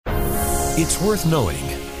It's worth knowing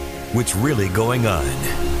what's really going on.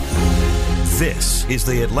 This is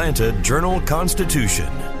the Atlanta Journal-Constitution.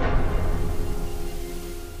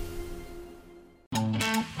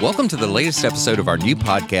 Welcome to the latest episode of our new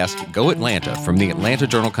podcast, Go Atlanta, from the Atlanta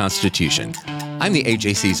Journal-Constitution. I'm the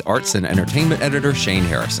AJC's Arts and Entertainment Editor, Shane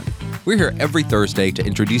Harrison. We're here every Thursday to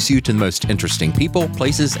introduce you to the most interesting people,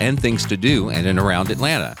 places, and things to do in and around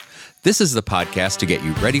Atlanta. This is the podcast to get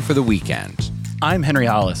you ready for the weekend. I'm Henry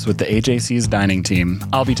Hollis with the AJC's Dining Team.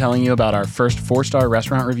 I'll be telling you about our first 4-star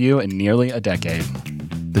restaurant review in nearly a decade.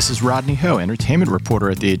 This is Rodney Ho, entertainment reporter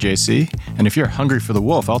at the AJC. And if you're hungry for the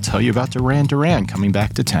wolf, I'll tell you about Duran Duran coming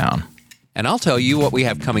back to town. And I'll tell you what we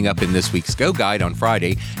have coming up in this week's Go Guide on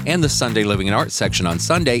Friday and the Sunday Living and Art section on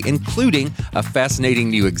Sunday, including a fascinating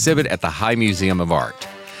new exhibit at the High Museum of Art.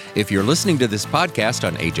 If you're listening to this podcast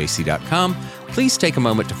on AJC.com, please take a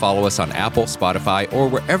moment to follow us on Apple, Spotify, or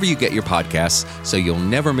wherever you get your podcasts so you'll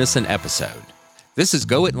never miss an episode. This is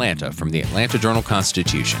Go Atlanta from the Atlanta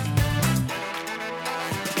Journal-Constitution.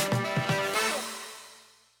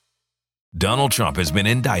 Donald Trump has been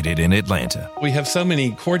indicted in Atlanta. We have so many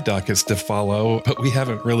court dockets to follow, but we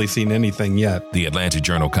haven't really seen anything yet. The Atlanta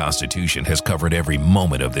Journal-Constitution has covered every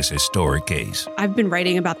moment of this historic case. I've been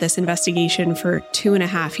writing about this investigation for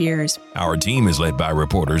 2.5 years. Our team is led by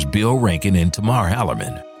reporters Bill Rankin and Tamar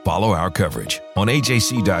Hallerman. Follow our coverage on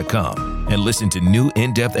AJC.com and listen to new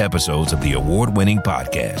in-depth episodes of the award-winning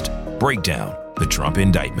podcast, Breakdown, the Trump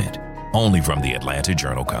Indictment, only from the Atlanta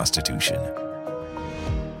Journal-Constitution.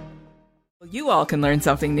 You all can learn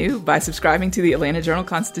something new by subscribing to the Atlanta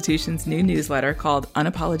Journal-Constitution's new newsletter called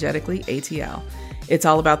Unapologetically ATL. It's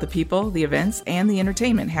all about the people, the events, and the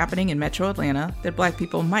entertainment happening in Metro Atlanta that Black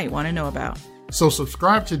people might want to know about. So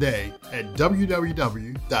subscribe today at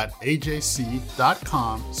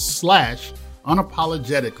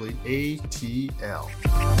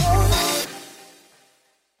www.ajc.com/unapologeticallyatl.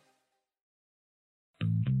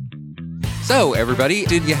 So, everybody,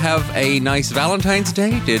 did you have a nice Valentine's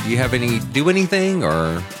Day? Did you have do anything,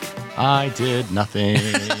 or? I did nothing.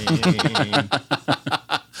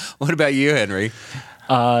 What about you, Henry?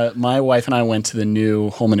 My wife and I went to the new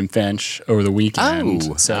Holman and Finch over the weekend,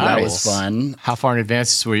 Oh, so nice. that was fun. How far in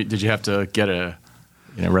advance did you have to get a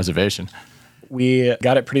reservation? We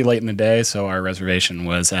got it pretty late in the day, so our reservation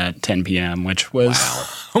was at 10 p.m., which was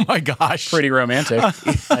Oh my gosh. pretty romantic,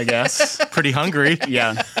 I guess. Pretty hungry.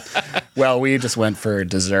 Yeah. Well, we just went for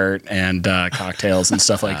dessert and cocktails and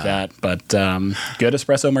stuff like that, but good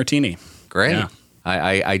espresso martini. Great. Yeah.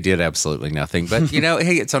 I did absolutely nothing. But,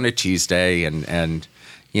 hey, it's on a Tuesday, and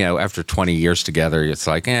after 20 years together, it's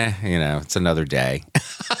like, it's another day.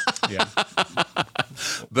 Yeah.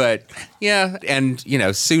 But, yeah, and,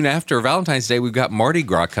 soon after Valentine's Day, we've got Mardi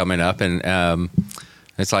Gras coming up, and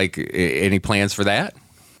it's like, any plans for that?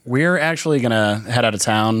 We're actually going to head out of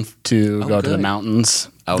town to go to the good. mountains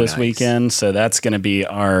this Nice. weekend. So that's going to be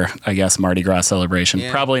our, Mardi Gras celebration. Yeah.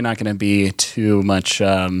 Probably not going to be too much.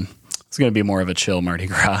 It's going to be more of a chill Mardi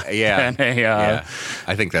Gras Yeah. than a Yeah.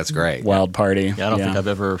 I think that's great. wild party. Yeah, I don't think I've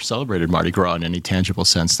ever celebrated Mardi Gras in any tangible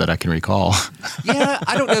sense that I can recall. Yeah,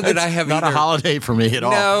 I don't know that I have Not either. a holiday for me at all.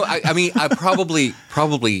 No, I mean, I probably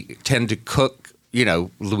tend to cook,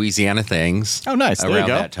 Louisiana things. Oh, nice. There you Around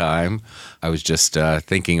go. that time. I was just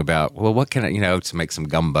thinking about, well, what can I, to make some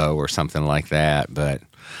gumbo or something like that. But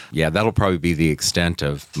yeah, that'll probably be the extent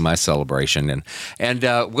of my celebration. And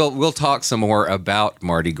we'll talk some more about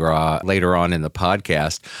Mardi Gras later on in the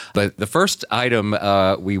podcast. But the first item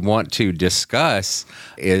we want to discuss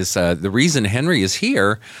is the reason Henry is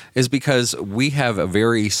here is because we have a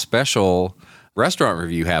very special restaurant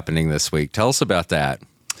review happening this week. Tell us about that.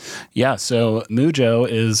 Yeah, so Mujo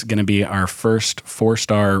is going to be our first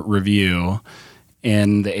 4-star review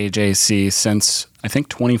in the AJC since, I think,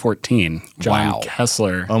 2014. John Wow.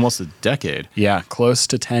 Kessler. Almost a decade. Yeah, close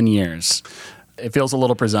to 10 years. It feels a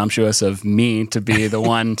little presumptuous of me to be the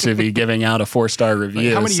one to be giving out a 4-star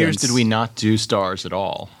review. How many years since did we not do stars at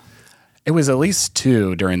all? It was at least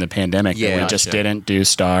 2 during the pandemic that Yeah, we just gotcha. didn't do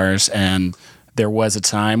stars. And there was a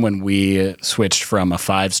time when we switched from a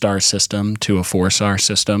 5-star system to a 4-star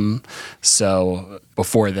system. So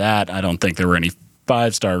before that, I don't think there were any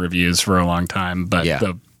 5-star reviews for a long time. But Yeah.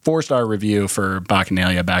 the 4-star review for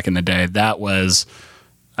Bacchanalia back in the day, that was,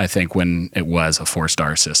 I think, when it was a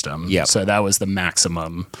 4-star system. Yep. So that was the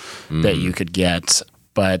maximum that you could get.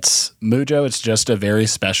 But Mujo, it's just a very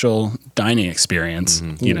special dining experience.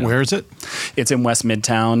 Where is it? It's in West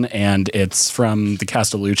Midtown, and it's from the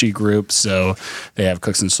Castellucci group. So they have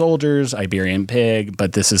Cooks and Soldiers, Iberian Pig,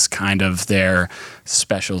 but this is kind of their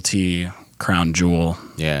specialty crown jewel.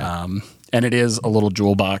 Yeah. And it is a little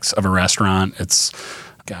jewel box of a restaurant. It's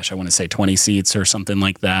I want to say 20 seats or something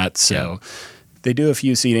like that. So they do a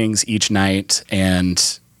few seatings each night,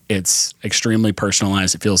 and it's extremely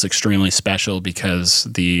personalized. It feels extremely special because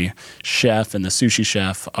the chef and the sushi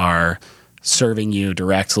chef are serving you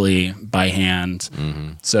directly by hand.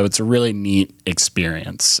 So it's a really neat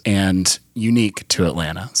experience and unique to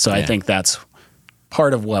Atlanta. So I think that's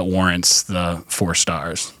part of what warrants the 4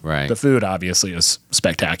 stars. Right. The food obviously is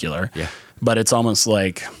spectacular. Yeah. But it's almost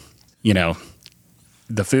like, the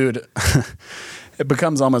food, it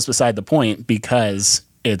becomes almost beside the point because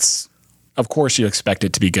it's, of course you expect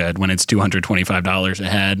it to be good when it's $225 a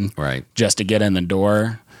head. Right. Just to get in the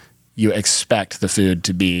door. You expect the food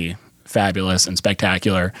to be fabulous and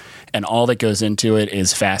spectacular, and all that goes into it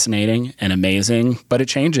is fascinating and amazing, but it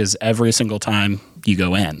changes every single time you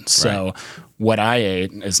go in. So what I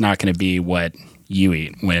ate is not going to be what you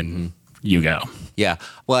eat when you go. Yeah.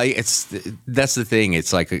 Well, that's the thing.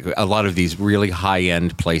 It's like a lot of these really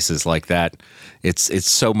high-end places like that, it's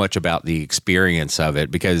so much about the experience of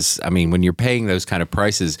it because, I mean, when you're paying those kind of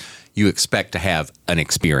prices, you expect to have an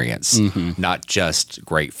experience, not just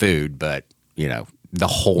great food, but, the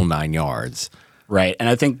whole 9 yards. Right. And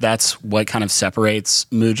I think that's what kind of separates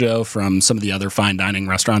Mujo from some of the other fine dining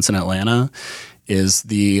restaurants in Atlanta is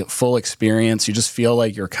the full experience. You just feel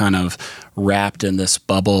like you're kind of wrapped in this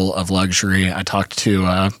bubble of luxury. I talked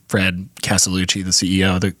to Fred Castellucci, the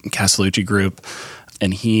CEO of the Castellucci Group,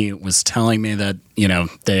 and he was telling me that,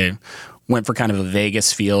 they went for kind of a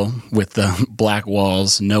Vegas feel with the black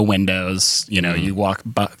walls, no windows. You walk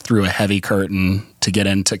through a heavy curtain to get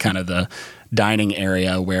into kind of the dining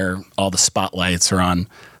area where all the spotlights are on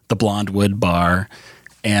the blonde wood bar.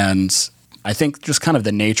 And I think just kind of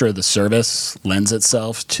the nature of the service lends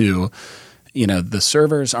itself to, the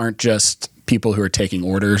servers aren't just people who are taking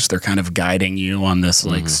orders. They're kind of guiding you on this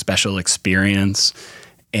like special experience.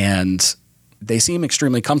 And they seem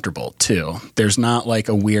extremely comfortable too. There's not like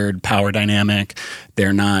a weird power dynamic.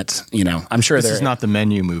 They're not, I'm sure this is not the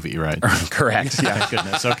Menu movie, right? Correct. Yeah.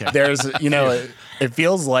 Goodness. Okay. There's, it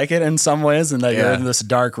feels like it in some ways, and that you're in this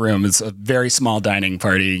dark room. It's a very small dining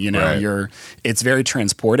party. It's very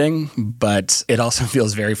transporting, but it also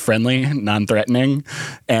feels very friendly, non-threatening.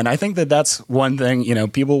 And I think that that's one thing.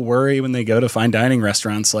 People worry when they go to fine dining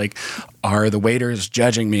restaurants, like, are the waiters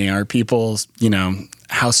judging me? Are people,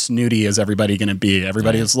 how snooty is everybody going to be?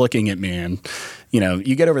 Everybody is looking at me, and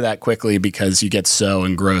you get over that quickly because you get so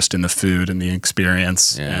engrossed in the food and the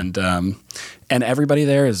experience. Yeah. And everybody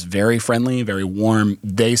there is very friendly, very warm.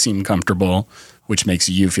 They seem comfortable, which makes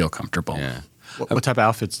you feel comfortable. Yeah. What type of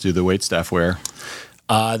outfits do the waitstaff wear?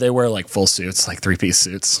 They wear like full suits, like 3-piece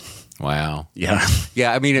suits. Wow. Yeah.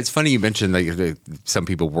 Yeah. I mean, it's funny you mentioned that some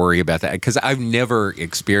people worry about that because I've never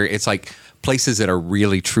experienced. It's like places that are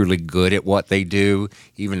really, truly good at what they do,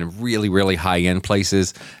 even really, really high-end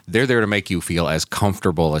places, they're there to make you feel as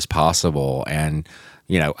comfortable as possible. And,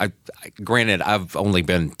 granted, I've only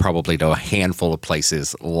been probably to a handful of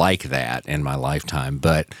places like that in my lifetime,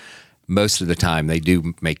 but most of the time they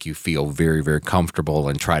do make you feel very, very comfortable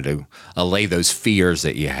and try to allay those fears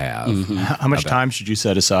that you have. How much time should you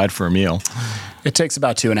set aside for a meal? It takes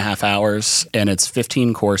about 2.5 hours, and it's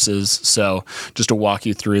 15 courses. So just to walk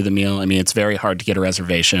you through the meal, I mean, it's very hard to get a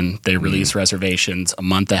reservation. They release reservations a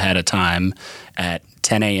month ahead of time at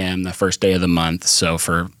 10 a.m. the first day of the month. So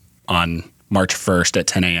on March 1st at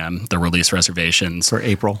 10 a.m., they'll release reservations. For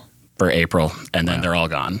April, and then they're all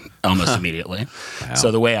gone almost immediately. Wow. So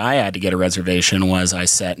the way I had to get a reservation was I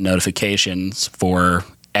set notifications for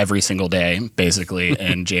every single day, basically,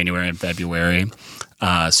 in January and February.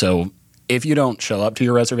 So if you don't show up to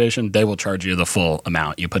your reservation, they will charge you the full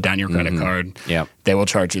amount. You put down your credit card. Yep. They will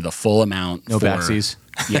charge you the full amount. No backsies.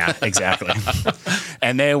 Yeah, exactly.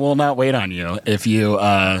 And they will not wait on you. If you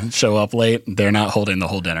show up late, they're not holding the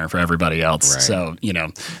whole dinner for everybody else. Right. So,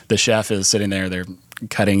 the chef is sitting there. They're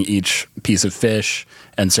cutting each piece of fish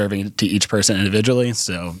and serving it to each person individually.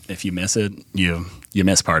 So if you miss it, you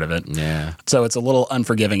miss part of it. Yeah. So it's a little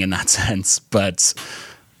unforgiving in that sense. But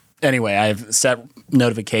anyway, I've set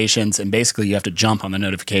notifications, and basically you have to jump on the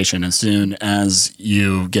notification as soon as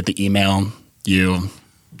you get the email. You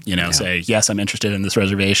say, yes, I'm interested in this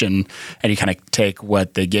reservation, and you kind of take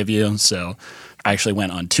what they give you. So I actually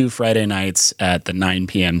went on 2 Friday nights at the 9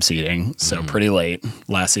 p.m. seating, so pretty late,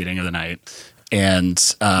 last seating of the night. And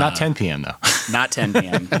not 10 p.m. though. Not 10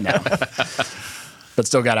 p.m. No. But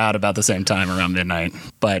still got out about the same time, around midnight.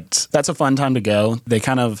 But that's a fun time to go. They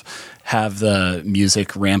kind of have the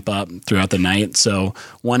music ramp up throughout the night. So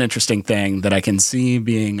one interesting thing that I can see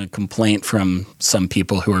being a complaint from some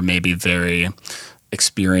people who are maybe very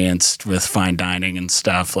experienced with fine dining and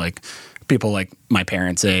stuff, like people like my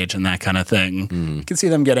parents' age and that kind of thing. You can see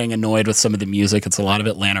them getting annoyed with some of the music. It's a lot of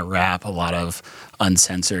Atlanta rap, a lot of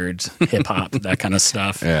uncensored hip hop, that kind of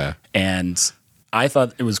stuff. Yeah. And I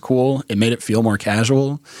thought it was cool. It made it feel more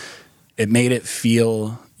casual. It made it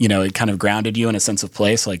feel, it kind of grounded you in a sense of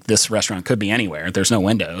place. Like, this restaurant could be anywhere. There's no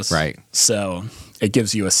windows. Right. So it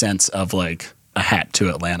gives you a sense of like a hat to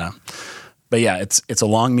Atlanta. But yeah, it's a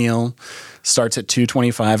long meal. Starts at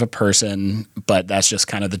 $225 a person, but that's just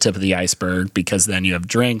kind of the tip of the iceberg, because then you have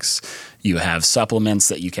drinks, you have supplements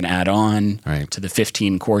that you can add on to the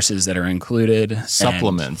 15 courses that are included.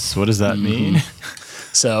 Supplements. What does that mean?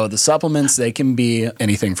 So the supplements, they can be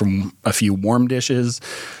anything from a few warm dishes.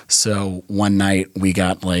 So one night we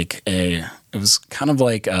got it was kind of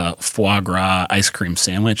like a foie gras ice cream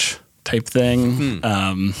sandwich type thing.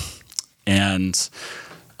 And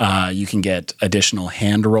you can get additional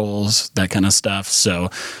hand rolls, that kind of stuff. So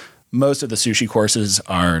most of the sushi courses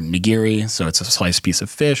are nigiri, so it's a sliced piece of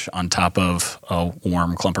fish on top of a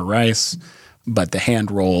warm clump of rice. But the hand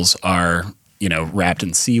rolls are, wrapped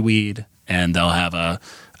in seaweed, and they'll have a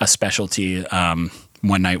specialty.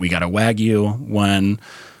 One night we got a Wagyu one.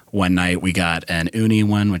 One night we got an uni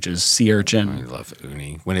one, which is sea urchin. I love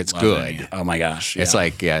uni when it's good. Oh my gosh! Yeah. It's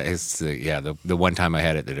like the one time I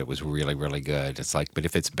had it that it was really, really good. It's like, but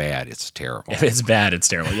if it's bad, it's terrible. If it's bad, it's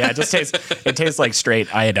terrible. Yeah, it tastes like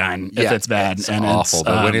straight iodine. If it's bad, it's and awful.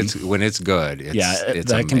 But when it's good,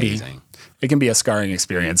 it's amazing. It can be a scarring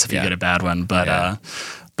experience if you get a bad one.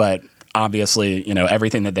 But obviously,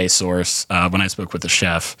 everything that they source. When I spoke with the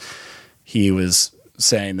chef, he was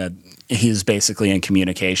saying that he's basically in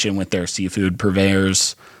communication with their seafood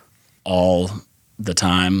purveyors all the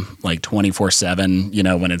time, like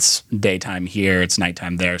 24/7. When it's daytime here, it's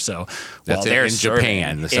nighttime there. So that's they're in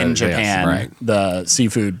Japan. In Japan, right. The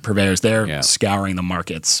seafood purveyors, they're scouring the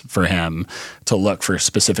markets for him to look for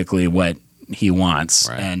specifically what he wants.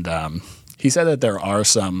 Right. And he said that there are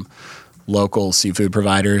some local seafood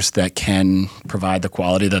providers that can provide the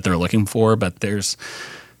quality that they're looking for, but there's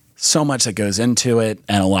so much that goes into it,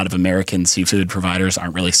 and a lot of American seafood providers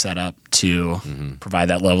aren't really set up to provide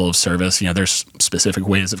that level of service. There's specific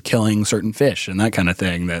ways of killing certain fish and that kind of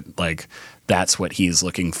thing that, that's what he's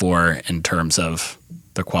looking for in terms of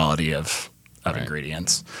the quality of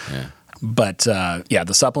ingredients. Yeah. But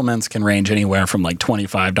the supplements can range anywhere from like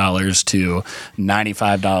 $25 to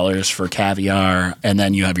 $95 for caviar. And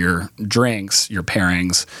then you have your drinks, your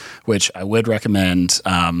pairings, which I would recommend.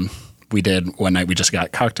 We did one night, we just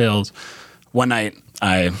got cocktails. One night,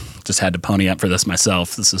 I just had to pony up for this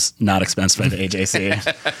myself. This is not expensed by the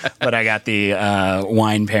AJC, but I got the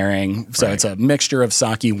wine pairing. So it's a mixture of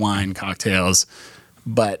sake, wine, cocktails.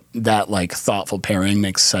 But that thoughtful pairing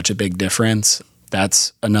makes such a big difference.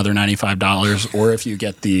 That's another $95. Or if you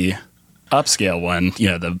get the upscale one,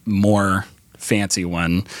 the more fancy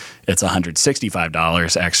one, it's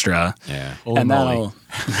 $165 extra. Yeah. And that'll,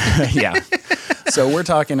 yeah. So we're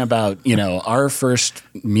talking about, our first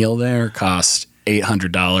meal there cost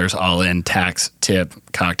 $800 all in, tax, tip,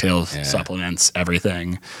 cocktails, supplements,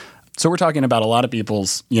 everything. So we're talking about a lot of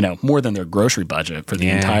people's, more than their grocery budget for the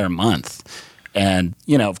entire month. And,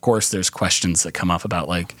 of course, there's questions that come up about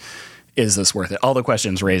is this worth it? All the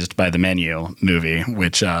questions raised by the Menu movie,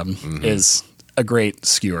 which is a great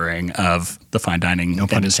skewering of the fine dining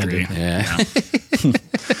industry. Yeah.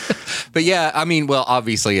 But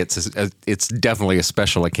obviously it's definitely a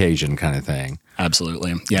special occasion kind of thing.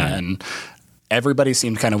 Absolutely. Yeah. And everybody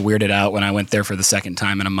seemed kind of weirded out when I went there for the second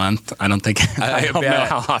time in a month. I don't know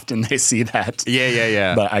how often they see that.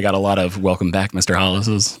 Yeah. But I got a lot of welcome back, Mr.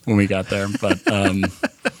 Hollis's when we got there. But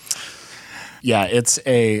yeah, it's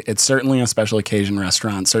certainly a special occasion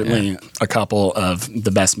restaurant. Certainly a couple of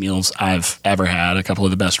the best meals I've ever had, a couple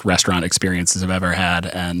of the best restaurant experiences I've ever had.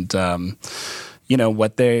 And,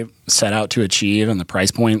 what they set out to achieve and the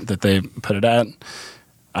price point that they put it at,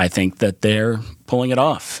 I think that they're pulling it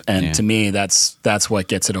off. And to me, that's what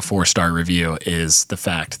gets it a 4-star review, is the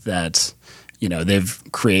fact that, they've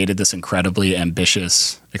created this incredibly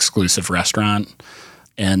ambitious, exclusive restaurant,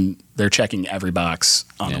 and they're checking every box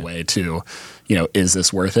on the way to, is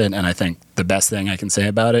this worth it? And I think the best thing I can say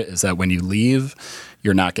about it is that when you leave,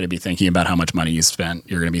 you're not going to be thinking about how much money you spent.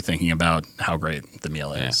 You're going to be thinking about how great the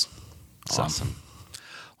meal is. Awesome.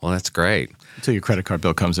 Well, that's great. Until your credit card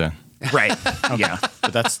bill comes in. Right. Yeah.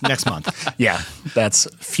 But that's next month. Yeah. That's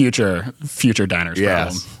future diners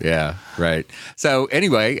problem. Yeah. Right. So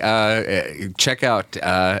anyway, check out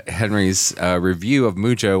Henry's review of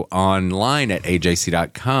Mujo online at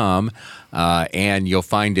ajc.com, and you'll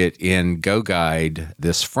find it in Go Guide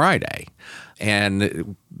this Friday.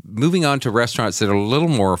 And moving on to restaurants that are a little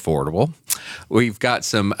more affordable, we've got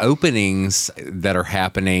some openings that are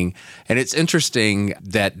happening. And it's interesting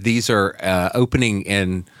that these are opening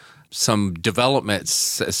in some developments,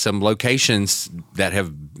 some locations that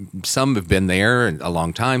some have been there a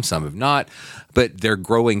long time, some have not, but they're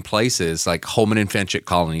growing places like Holman and Finch at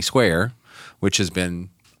Colony Square, which has been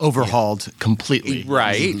Overhauled completely.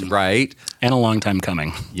 right. And a long time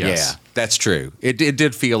coming. Yes. Yeah, that's true. It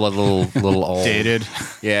did feel a little old. Dated.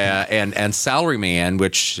 Yeah, and Salaryman,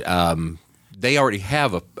 which they already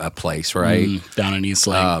have a place, right? Down in East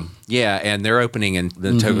Lake. Yeah, and they're opening in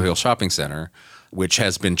the Toco Hill Shopping Center, which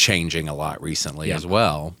has been changing a lot recently as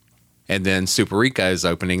well. And then Superica is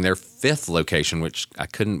opening their 5th location, which I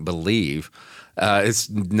couldn't believe. It's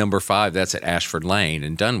number 5. That's at Ashford Lane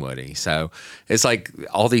in Dunwoody. So it's like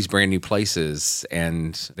all these brand new places,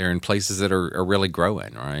 and they're in places that are really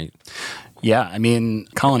growing, right? Yeah, I mean,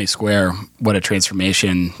 Colony Square, what a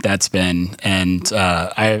transformation that's been. And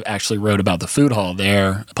I actually wrote about the food hall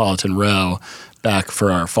there, Politan Row, back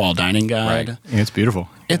for our fall dining guide. Right. Yeah, it's beautiful.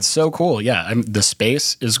 It's so cool. Yeah, the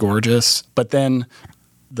space is gorgeous, but then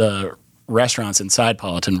the restaurants inside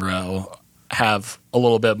Politan Row have a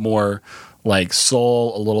little bit more like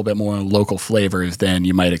soul, a little bit more local flavors than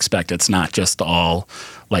you might expect. It's not just all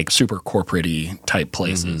like super corporate-y type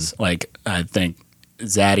places. Like I think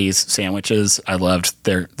Zaddy's sandwiches, I loved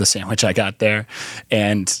the sandwich I got there,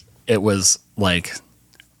 and it was like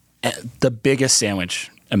the biggest sandwich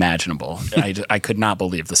imaginable. I could not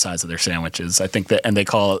believe the size of their sandwiches. I think that, and they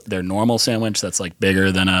call it their normal sandwich that's like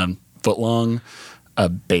bigger than a foot long, a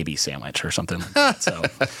baby sandwich or something like that. So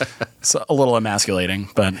it's a little emasculating,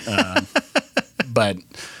 but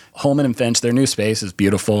Holman and Finch, their new space is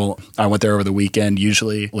beautiful. I went there over the weekend.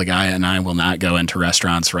 Usually Ligaya and I will not go into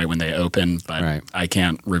restaurants right when they open, but I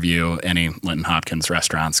can't review any Linton Hopkins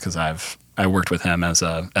restaurants because I worked with him as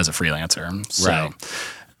a freelancer. So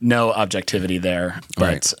no objectivity there.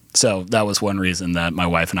 But so that was one reason that my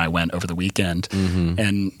wife and I went over the weekend,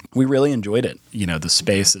 and we really enjoyed it. You know, the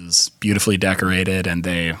space is beautifully decorated, and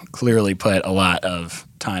they clearly put a lot of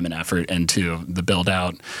time and effort into the build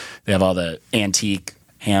out. They have all the antique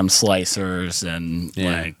ham slicers, and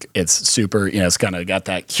like it's super, you know, it's kind of got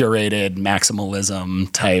that curated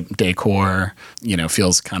maximalism type decor, you know,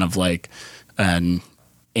 feels kind of like an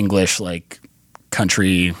English like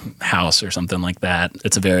country house or something like that.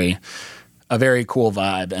 It's a very cool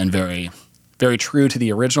vibe, and very, very true to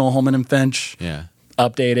the original Holman and Finch. Yeah.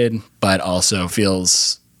 Updated, but also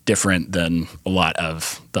feels different than a lot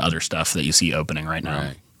of the other stuff that you see opening right now.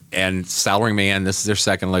 Right. And Salaryman, this is their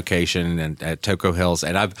 2nd location at Toco Hills,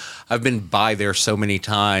 and I've been by there so many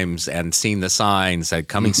times and seen the signs that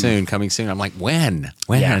coming soon, coming soon. I'm like, when?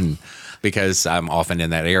 Yeah. Because I'm often in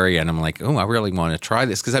that area, and I'm like, oh, I really want to try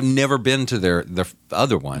this because I've never been to the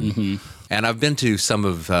other one, and I've been to some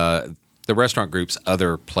of the restaurant group's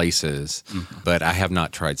other places, but I have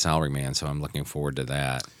not tried Salaryman, so I'm looking forward to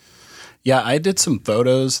that. Yeah, I did some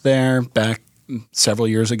photos there back several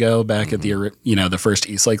years ago, back at the first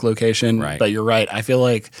Eastlake location. Right. But you're right. I feel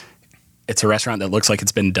like it's a restaurant that looks like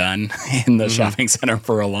it's been done in the shopping center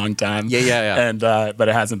for a long time. Yeah. And but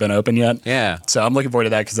it hasn't been open yet. Yeah. So I'm looking forward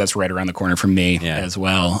to that because that's right around the corner from me as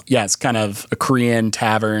well. Yeah, it's kind of a Korean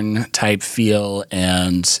tavern type feel,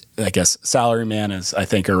 and I guess Salaryman is, I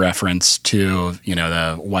think, a reference to, you know,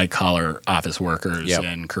 the white collar office workers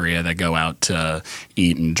in Korea that go out to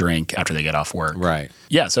eat and drink after they get off work. Right.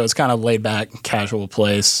 Yeah. So it's kind of laid back, casual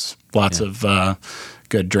place. Lots of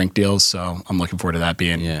good drink deals, so I'm looking forward to that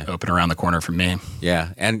being open around the corner from me. Yeah,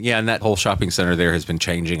 and that whole shopping center there has been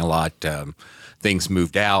changing a lot. Things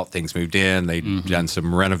moved out, things moved in. They've done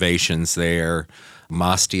some renovations there.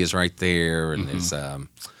 Masti is right there, and there's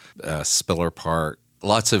Spiller Park.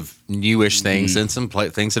 Lots of newish things and some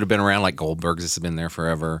things that have been around, like Goldberg's has been there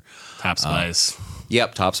forever. Top Spice.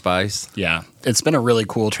 Yep, Top Spice. Yeah, it's been a really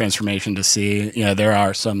cool transformation to see. You know, there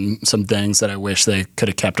are some things that I wish they could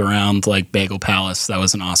have kept around, like Bagel Palace. That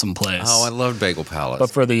was an awesome place. Oh, I loved Bagel Palace. But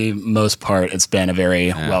for the most part, it's been a very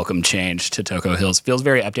welcome change to Toco Hills. Feels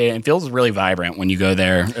very updated and feels really vibrant when you go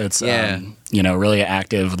there. It's you know, really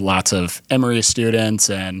active, lots of Emory students,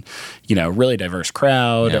 and you know, really diverse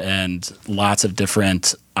crowd, and lots of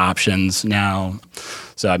different options now.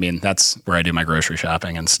 So, I mean, that's where I do my grocery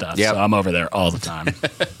shopping and stuff. Yep. So I'm over there all the time.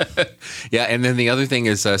 Yeah, and then the other thing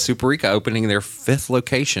is Superica opening their 5th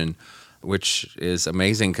location, which is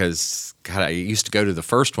amazing because, God, I used to go to the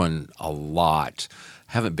first one a lot.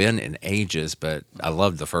 Haven't been in ages, but I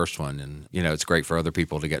loved the first one. And, you know, it's great for other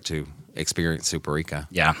people to get to experience Superica.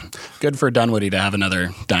 Yeah. Good for Dunwoody to have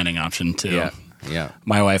another dining option, too. Yeah.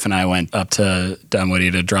 My wife and I went up to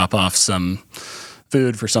Dunwoody to drop off some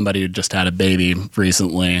food for somebody who just had a baby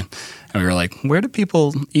recently. And we were like, where do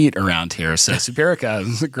people eat around here? So Superica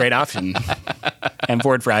is a great option. And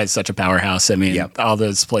Ford Fry is such a powerhouse. I mean, all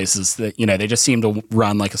those places that, they just seem to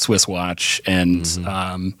run like a Swiss watch. And,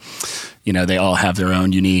 they all have their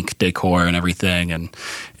own unique decor and everything. And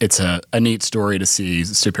it's a neat story to see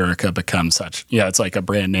Superica become such, it's like a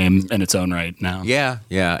brand name in its own right now. Yeah.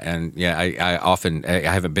 And I often, I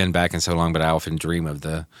haven't been back in so long, but I often dream of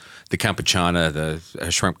the Campechana,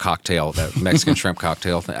 the shrimp cocktail, the Mexican shrimp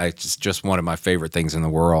cocktail. It's just one of my favorite things in the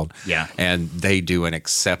world. Yeah. And they do an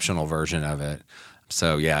exceptional version of it.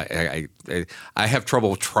 So, I have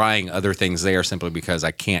trouble trying other things there simply because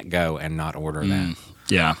I can't go and not order that.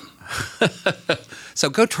 Yeah. So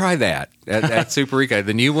go try that at Superica,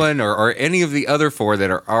 the new one or any of the other 4 that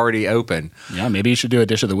are already open. Yeah, maybe you should do a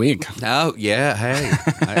dish of the week. Oh, yeah. Hey,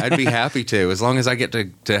 I'd be happy to. As long as I get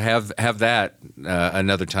to have that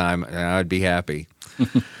another time, I'd be happy.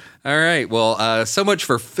 All right. Well, so much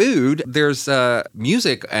for food. There's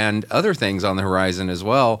music and other things on the horizon as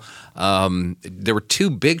well. There were 2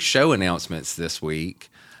 big show announcements this week.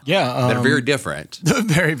 Yeah. That are very different.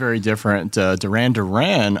 Very, very different. Duran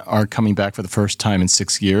Duran are coming back for the first time in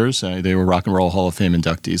 6 years. They were Rock and Roll Hall of Fame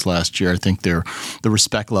inductees last year. I think the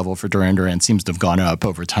respect level for Duran Duran seems to have gone up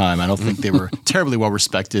over time. I don't think they were terribly well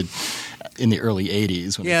respected in the early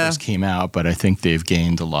 80s when they first came out, but I think they've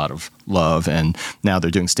gained a lot of love. And now they're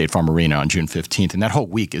doing State Farm Arena on June 15th. And that whole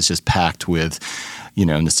week is just packed with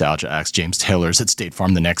nostalgia acts. James Taylor's at State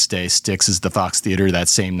Farm the next day. Styx is the Fox Theater that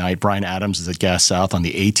same night. Bryan Adams is at Gas South on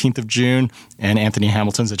the 18th of June. And Anthony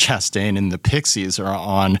Hamilton's at Chastain. And the Pixies are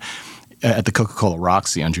on at the Coca-Cola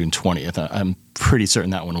Roxy on June 20th. I'm pretty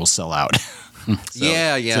certain that one will sell out.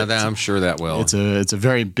 I'm sure that will. It's a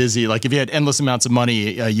very busy, like if you had endless amounts of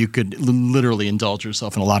money, you could literally indulge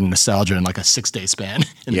yourself in a lot of nostalgia in like a 6-day span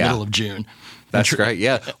in the middle of June. That's great.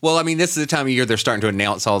 Yeah. Well, I mean, this is the time of year they're starting to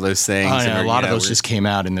announce all those things. A lot of those just came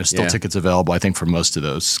out, and there's still tickets available, I think, for most of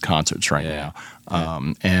those concerts right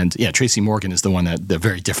now. Tracy Morgan is the one the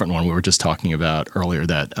very different one we were just talking about earlier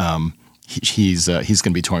that he's going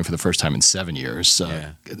to be touring for the first time in 7 years,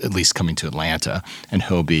 at least coming to Atlanta, and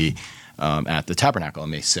he'll be at the Tabernacle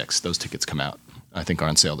on May 6th. Those tickets come out, I think, are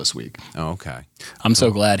on sale this week. Oh, okay. I'm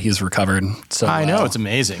so glad he's recovered. I know, it's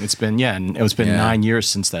amazing. It's been 9 years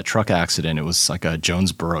since that truck accident. It was like a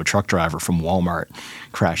Jonesboro truck driver from Walmart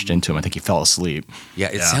crashed into him. I think he fell asleep. Yeah,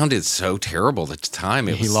 it sounded so terrible at the time.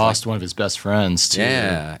 He lost one of his best friends too.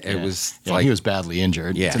 It was like he was badly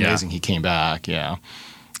injured. Yeah. It's amazing he came back. Yeah.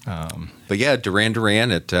 But yeah, Duran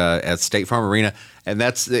Duran at State Farm Arena, and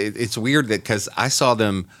it's weird that because I saw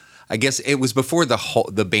them. I guess it was before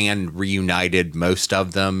the band reunited most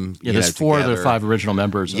of them. Yeah, there's 4 of the 5 original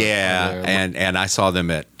members. And I saw them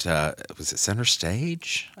at was it Center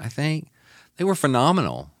Stage? I think they were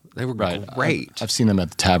phenomenal. They were great. I've seen them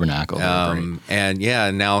at the Tabernacle. And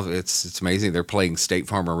now it's amazing. They're playing State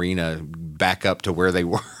Farm Arena back up to where they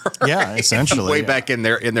were. Yeah, essentially, way back in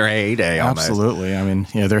their heyday. Absolutely.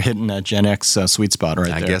 Almost. I mean, they're hitting that Gen X sweet spot right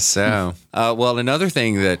there. I guess so. Well, another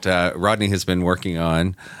thing that Rodney has been working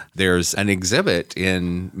on. There's an exhibit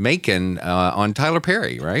in Macon on Tyler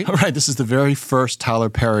Perry, right? Right. This is the very first Tyler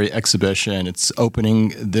Perry exhibition. It's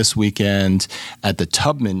opening this weekend at the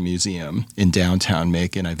Tubman Museum in downtown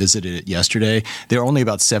Macon. I visited it yesterday. They're only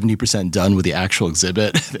about 70% done with the actual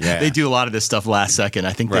exhibit. Yeah. They do a lot of this stuff last second.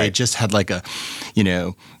 I think they just had like a,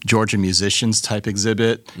 Georgia musicians type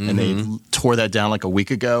exhibit, and they tore that down like a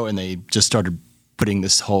week ago, and they just started putting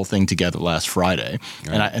this whole thing together last Friday,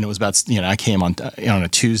 and it was about I came on a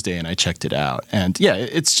Tuesday and I checked it out, and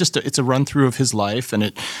it's just it's a run through of his life,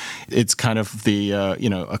 and it's kind of the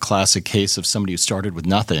a classic case of somebody who started with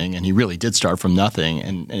nothing, and he really did start from nothing,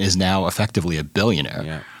 and is now effectively a billionaire.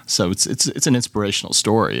 Yeah. So it's an inspirational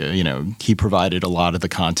story. He provided a lot of the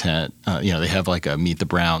content. They have like a Meet the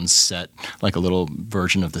Browns set, like a little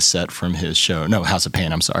version of the set from his show. No, House of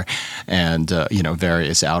Pain. I'm sorry, and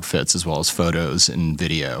various outfits as well as photos and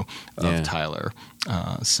video of Tyler.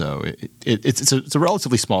 So it's a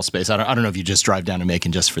relatively small space. I don't know if you just drive down to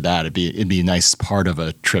Macon just for that. It'd be a nice part of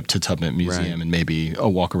a trip to Tubman Museum and maybe a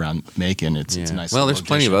walk around Macon. It's a nice. Well, there's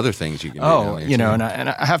plenty of other things you can do. And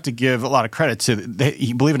I have to give a lot of credit to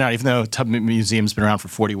believe it or not, even though Tubman Museum's been around for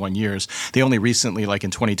 41 years, they only recently, like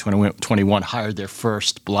in 2021, hired their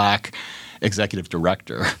first Black executive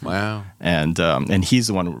director. Wow. And he's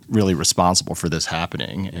the one really responsible for this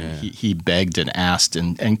happening. Yeah. And he begged and asked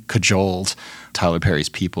and cajoled Tyler Perry's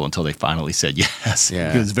people until they finally said yes.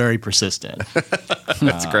 Yeah. He was very persistent.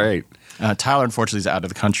 That's great. Tyler, unfortunately, is out of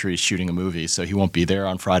the country shooting a movie, so he won't be there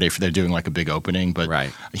on Friday. They're doing like a big opening,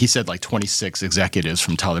 but he said like 26 executives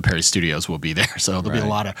from Tyler Perry Studios will be there. So there'll be a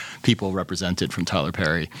lot of people represented from Tyler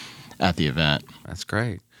Perry at the event. That's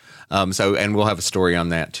great. And we'll have a story on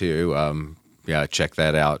that too. Check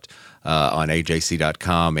that out on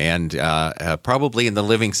AJC.com and probably in the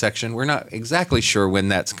living section. We're not exactly sure when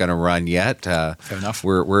that's going to run yet. Fair enough.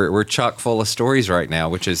 We're chock full of stories right now,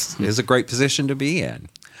 which is a great position to be in.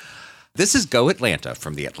 This is Go Atlanta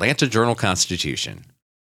from the Atlanta Journal-Constitution.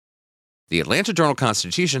 The Atlanta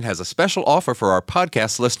Journal-Constitution has a special offer for our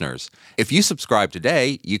podcast listeners. If you subscribe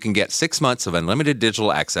today, you can get 6 months of unlimited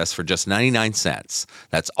digital access for just 99 cents.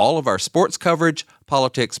 That's all of our sports coverage,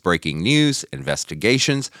 politics, breaking news,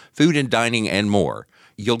 investigations, food and dining, and more.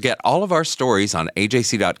 You'll get all of our stories on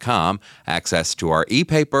AJC.com, access to our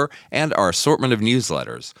e-paper, and our assortment of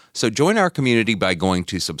newsletters. So join our community by going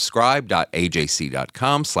to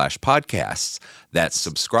subscribe.ajc.com/podcasts. That's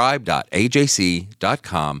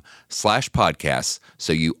subscribe.ajc.com/podcasts,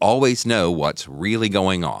 so you always know what's really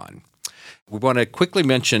going on. We want to quickly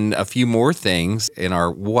mention a few more things in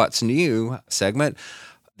our What's New segment.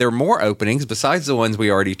 There are more openings besides the ones we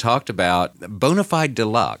already talked about. Bonafide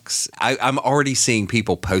Deluxe. I'm already seeing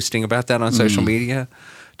people posting about that on social media,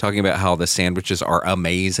 talking about how the sandwiches are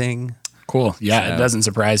amazing. Cool. Yeah, it doesn't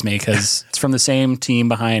surprise me because it's from the same team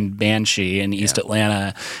behind Banshee in East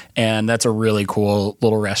Atlanta, and that's a really cool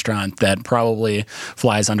little restaurant that probably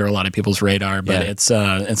flies under a lot of people's radar. But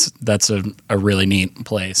that's a really neat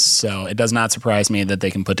place. So it does not surprise me that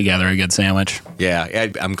they can put together a good sandwich. Yeah,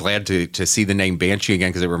 I'm glad to see the name Banshee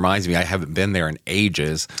again because it reminds me I haven't been there in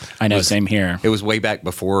ages. I know, same here. It was way back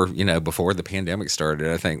before the pandemic started,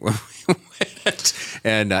 I think, when we went,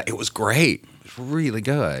 and it was great. Really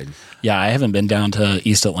good. Yeah, I haven't been down to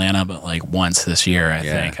East Atlanta but like once this year, I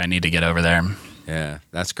think. I need to get over there. Yeah,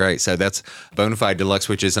 that's great. So that's Bonafide Deluxe,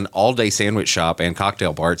 which is an all-day sandwich shop and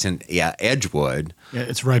cocktail bar. It's in Edgewood. Yeah,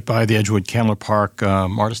 it's right by the Edgewood Candler Park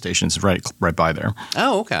MARTA station. It's right by there.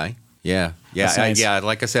 Oh, okay. Yeah. Nice.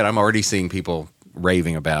 Like I said, I'm already seeing people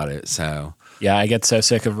raving about it, so... Yeah, I get so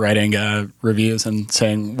sick of writing reviews and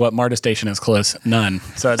saying what MARTA station is close. None.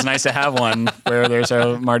 So it's nice to have one where there's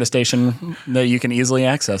a MARTA station that you can easily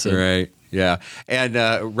access it. Right. Yeah. And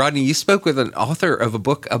Rodney, you spoke with an author of a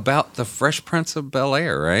book about the Fresh Prince of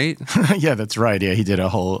Bel-Air, right? Yeah, that's right. Yeah, he did a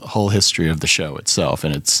whole history of the show itself,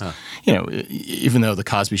 and it's even though the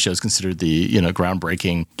Cosby Show is considered the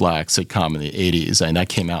groundbreaking black sitcom in the '80s, and that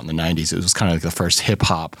came out in the '90s, it was kind of like the first hip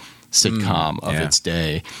hop sitcom of its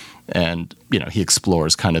day. And, he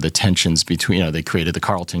explores kind of the tensions between, they created the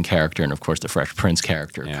Carlton character and, of course, the Fresh Prince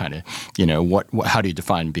character, kind of, how do you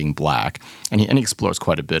define being black? And he explores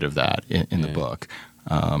quite a bit of that in the book.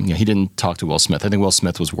 He didn't talk to Will Smith. I think Will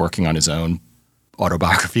Smith was working on his own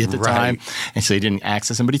autobiography at the time, and so he didn't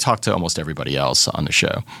access him, but he talked to almost everybody else on the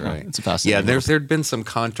show. Right. It's a fascinating there'd been some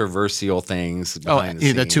controversial things behind the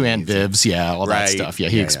scenes. The two Aunt Vivs, all that stuff. Yeah,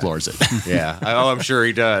 he explores it. Yeah. I'm sure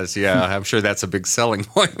he does. Yeah, I'm sure that's a big selling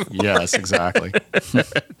point. Yes, exactly.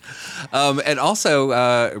 And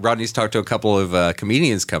also, Rodney's talked to a couple of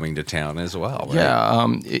comedians coming to town as well, right? Yeah.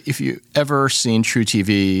 If you ever seen True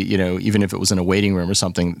TV, even if it was in a waiting room or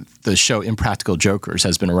something, the show Impractical Jokers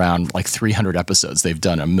has been around like 300 episodes. They've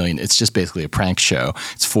done 1 million. It's just basically a prank show.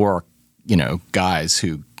 It's 4, guys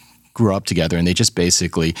who grew up together, and they just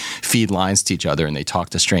basically feed lines to each other, and they talk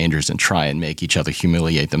to strangers and try and make each other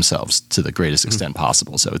humiliate themselves to the greatest extent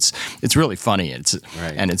possible. So it's really funny.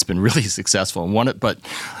 And it's been really successful. And but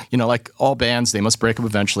like all bands, they must break up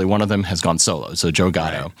eventually. One of them has gone solo. So Joe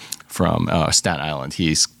Gatto from Staten Island,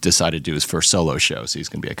 he's decided to do his first solo show. So he's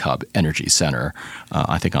going to be at Cobb Energy Center,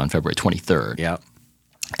 I think on February 23rd. Yeah.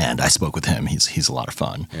 And I spoke with him. He's a lot of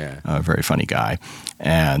fun. Yeah, a very funny guy.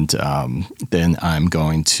 And then I'm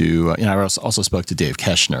going to. I also spoke to Dave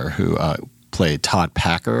Keschner, who played Todd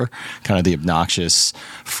Packer, kind of the obnoxious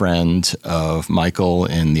friend of Michael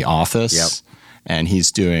in The Office. Yep. And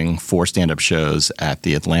he's doing 4 stand-up shows at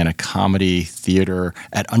the Atlanta Comedy Theater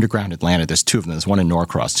at Underground Atlanta. There's 2 of them. There's one in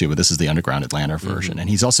Norcross, too, but this is the Underground Atlanta version. And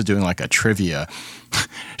he's also doing like a trivia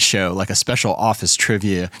show, like a special office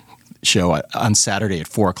trivia show on Saturday at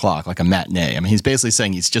 4 o'clock, like a matinee. I mean, he's basically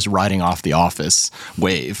saying he's just riding off the Office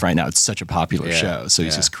wave right now. It's such a popular show. So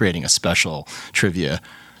he's just creating a special trivia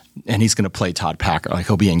and he's going to play Todd Packer. Like,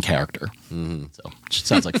 he'll be in character. So it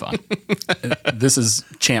sounds like fun. This is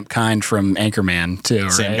Champ Kind from Anchorman too,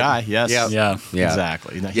 right? Same guy, yes. Yeah.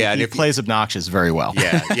 Exactly. Yeah, He and plays obnoxious very well.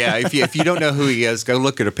 Yeah. If you don't know who he is, go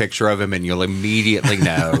look at a picture of him and you'll immediately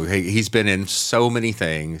know. He's been in so many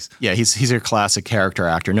things. Yeah, he's a classic character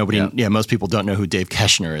actor. Most people don't know who Dave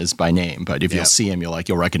Keschner is by name, but if you'll see him,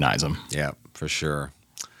 you'll recognize him. Yeah, for sure.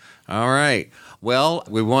 All right. Well,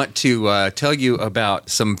 we want to tell you about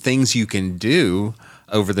some things you can do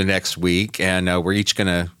over the next week, and we're each going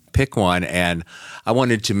to pick one. And I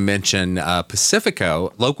wanted to mention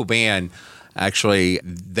Pacifico, local band. Actually,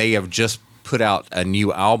 they have just put out a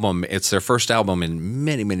new album. It's their first album in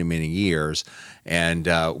many, many, many years. And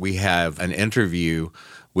we have an interview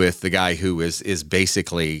with the guy who is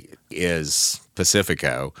basically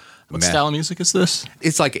Pacifico. What style of music is this?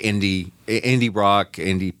 It's like indie rock,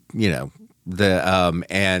 and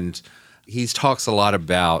he talks a lot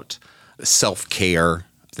about self-care,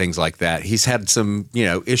 things like that. He's had some,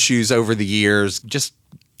 issues over the years, just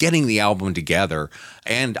getting the album together.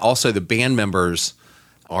 And also the band members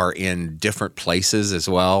are in different places as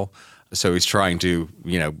well. So he's trying to,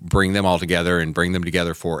 bring them all together and bring them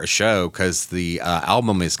together for a show because the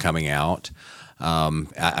album is coming out.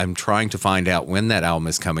 I'm trying to find out when that album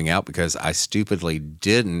is coming out because I stupidly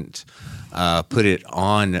didn't put it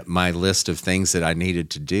on my list of things that I needed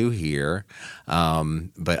to do here.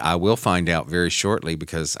 But I will find out very shortly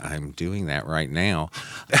because I'm doing that right now.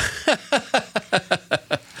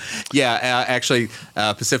 Actually,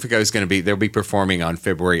 Pacifico is they'll be performing on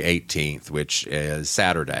February 18th, which is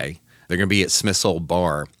Saturday. They're going to be at Smith's Old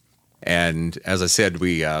Bar. And as I said,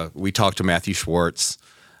 we talked to Matthew Schwartz,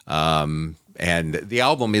 and the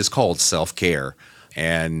album is called Self-Care.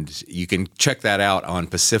 And you can check that out on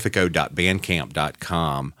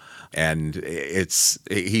pacifico.bandcamp.com. And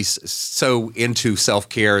he's so into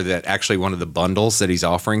self-care that actually one of the bundles that he's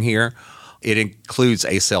offering here, it includes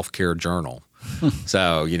a self-care journal.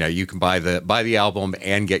 So, you can buy the album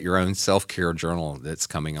and get your own self-care journal that's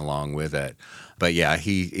coming along with it. But yeah,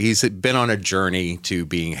 he's been on a journey to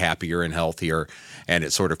being happier and healthier, and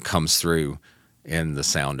it sort of comes through in the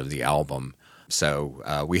sound of the album.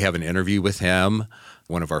 So we have an interview with him.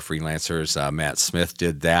 One of our freelancers, Matt Smith,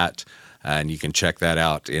 did that. And you can check that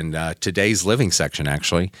out in today's living section,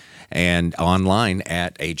 actually, and online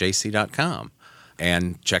at ajc.com.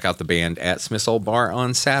 And check out the band at Smith's Old Bar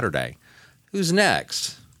on Saturday. Who's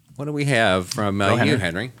next? What do we have from you,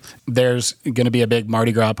 Henry? There's going to be a big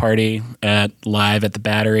Mardi Gras party live at the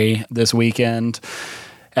Battery this weekend.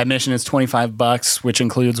 Admission is $25, which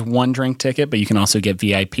includes one drink ticket, but you can also get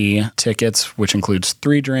VIP tickets, which includes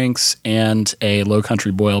 3 drinks and a Low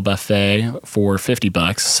Country Boil buffet for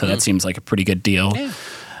 $50. So that seems like a pretty good deal. Yeah.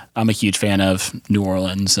 I'm a huge fan of New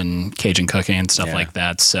Orleans and Cajun cooking and stuff like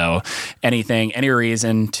that. So any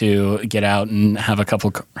reason to get out and have a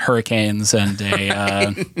couple hurricanes and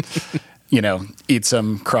eat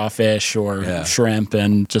some crawfish or shrimp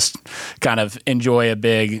and just kind of enjoy a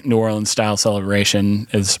big New Orleans style celebration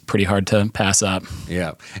is pretty hard to pass up.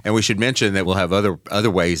 Yeah. And we should mention that we'll have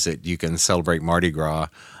other ways that you can celebrate Mardi Gras,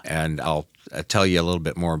 and I'll tell you a little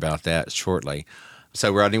bit more about that shortly.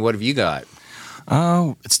 So, Rodney, what have you got?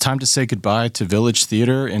 Oh, it's time to say goodbye to Village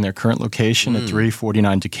Theater in their current location at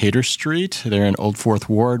 349 Decatur Street. They're in Old Fourth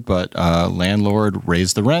Ward, but landlord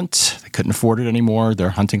raised the rent. They couldn't afford it anymore. They're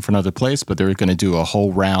hunting for another place, but they're going to do a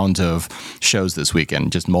whole round of shows this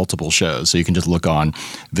weekend, just multiple shows. So you can just look on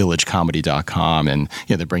villagecomedy.com, and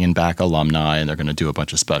they're bringing back alumni, and they're going to do a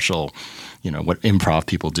bunch of special, what improv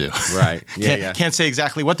people do. Right. Can't say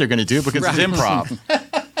exactly what they're going to do because it's improv.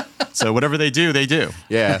 So whatever they do, they do.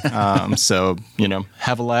 Yeah. So,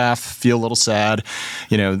 have a laugh, feel a little sad.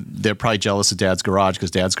 They're probably jealous of Dad's Garage because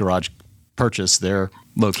Dad's Garage purchased their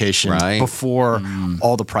location before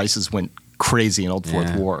all the prices went crazy in Old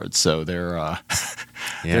Fourth Ward. So they're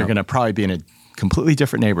going to probably be in a completely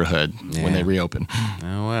different neighborhood when they reopen.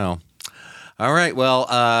 Oh, well. All right. Well,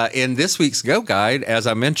 in this week's Go Guide, as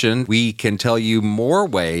I mentioned, we can tell you more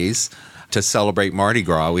ways to celebrate Mardi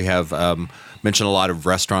Gras. We have mentioned a lot of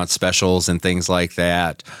restaurant specials and things like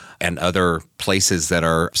that, and other places that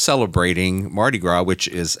are celebrating Mardi Gras, which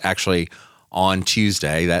is actually on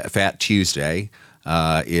Tuesday. That Fat Tuesday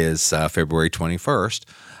is February 21st.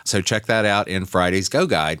 So check that out in Friday's Go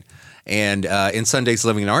Guide. And in Sunday's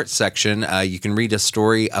Living and Arts section, you can read a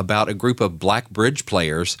story about a group of Black bridge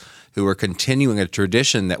players who are continuing a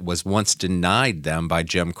tradition that was once denied them by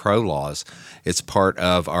Jim Crow laws. It's part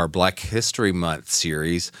of our Black History Month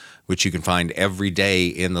series, which you can find every day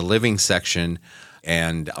in the Living section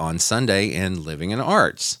and on Sunday in Living and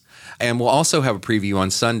Arts. And we'll also have a preview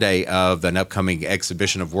on Sunday of an upcoming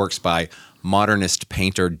exhibition of works by modernist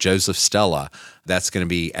painter Joseph Stella. That's going to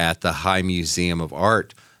be at the High Museum of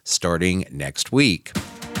Art starting next week.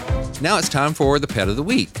 Now it's time for the Pet of the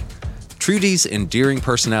Week. Trudy's endearing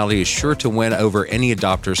personality is sure to win over any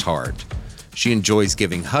adopter's heart. She enjoys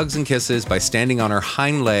giving hugs and kisses by standing on her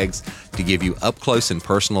hind legs to give you up-close and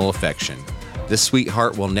personal affection. This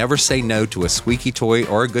sweetheart will never say no to a squeaky toy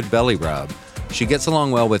or a good belly rub. She gets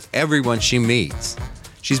along well with everyone she meets.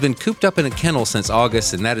 She's been cooped up in a kennel since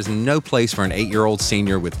August, and that is no place for an 8-year-old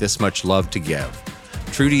senior with this much love to give.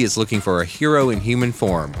 Trudy is looking for a hero in human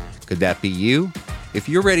form. Could that be you? If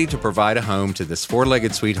you're ready to provide a home to this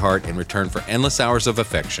 4-legged sweetheart in return for endless hours of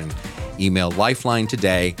affection, email Lifeline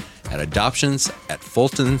today at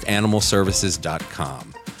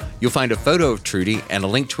adoptions@fultonanimalservices.com. You'll find a photo of Trudy and a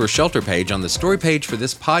link to her shelter page on the story page for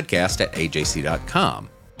this podcast at ajc.com.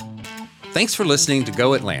 Thanks for listening to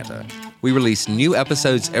Go Atlanta. We release new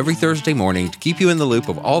episodes every Thursday morning to keep you in the loop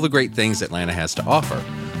of all the great things Atlanta has to offer,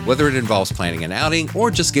 whether it involves planning an outing or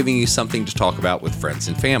just giving you something to talk about with friends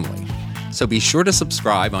and family. So be sure to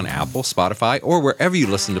subscribe on Apple, Spotify, or wherever you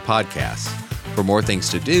listen to podcasts. For more things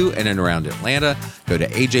to do in and around Atlanta, go to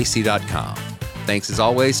ajc.com. Thanks as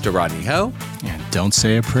always to Rodney Ho. And don't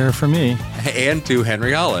say a prayer for me. And to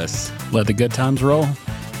Henry Hollis. Let the good times roll.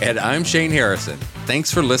 And I'm Shane Harrison.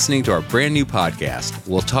 Thanks for listening to our brand new podcast.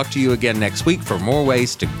 We'll talk to you again next week for more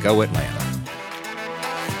ways to go Atlanta.